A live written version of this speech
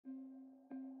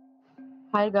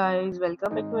Hi guys,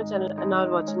 welcome back to our channel and are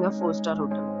watching a 4-star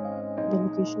hotel. The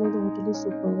location of the hotel is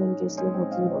superb and guests love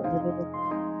walking around the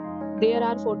river. There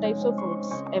are 4 types of rooms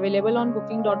available on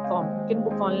booking.com. You can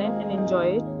book online and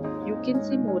enjoy it. You can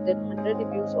see more than 100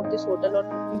 reviews of this hotel on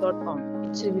booking.com.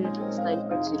 Its review rating is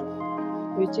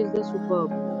 9.0, which is the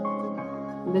superb.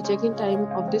 The check-in time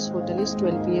of this hotel is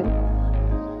 12 p.m.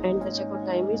 and the check-out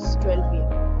time is 12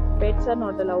 p.m. Pets are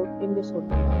not allowed in this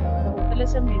hotel. The hotel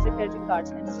has some major credit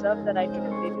cards and reserves the right to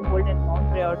temporarily hold an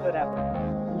amount prior to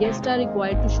arrival. Guests are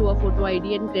required to show a photo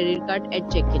ID and credit card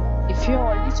at check-in. If you have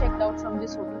already checked out from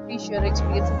this hotel, please share your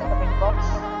experience in the comment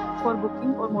box. For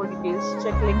booking or more details,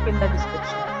 check link in the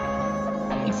description.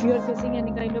 If you are facing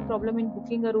any kind of problem in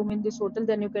booking a room in this hotel,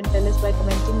 then you can tell us by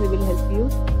commenting. We will help you.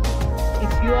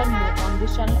 If you are new on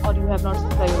this channel or you have not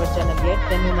subscribed our channel yet,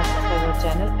 then you must subscribe our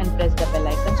channel and press the bell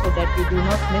icon so that you do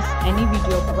not miss any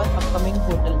video of our upcoming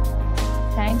hotel.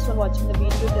 Thanks for watching the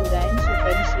video till the end. So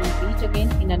friends, we will meet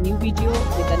again in a new video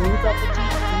with a new property.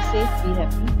 Be safe, be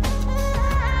happy.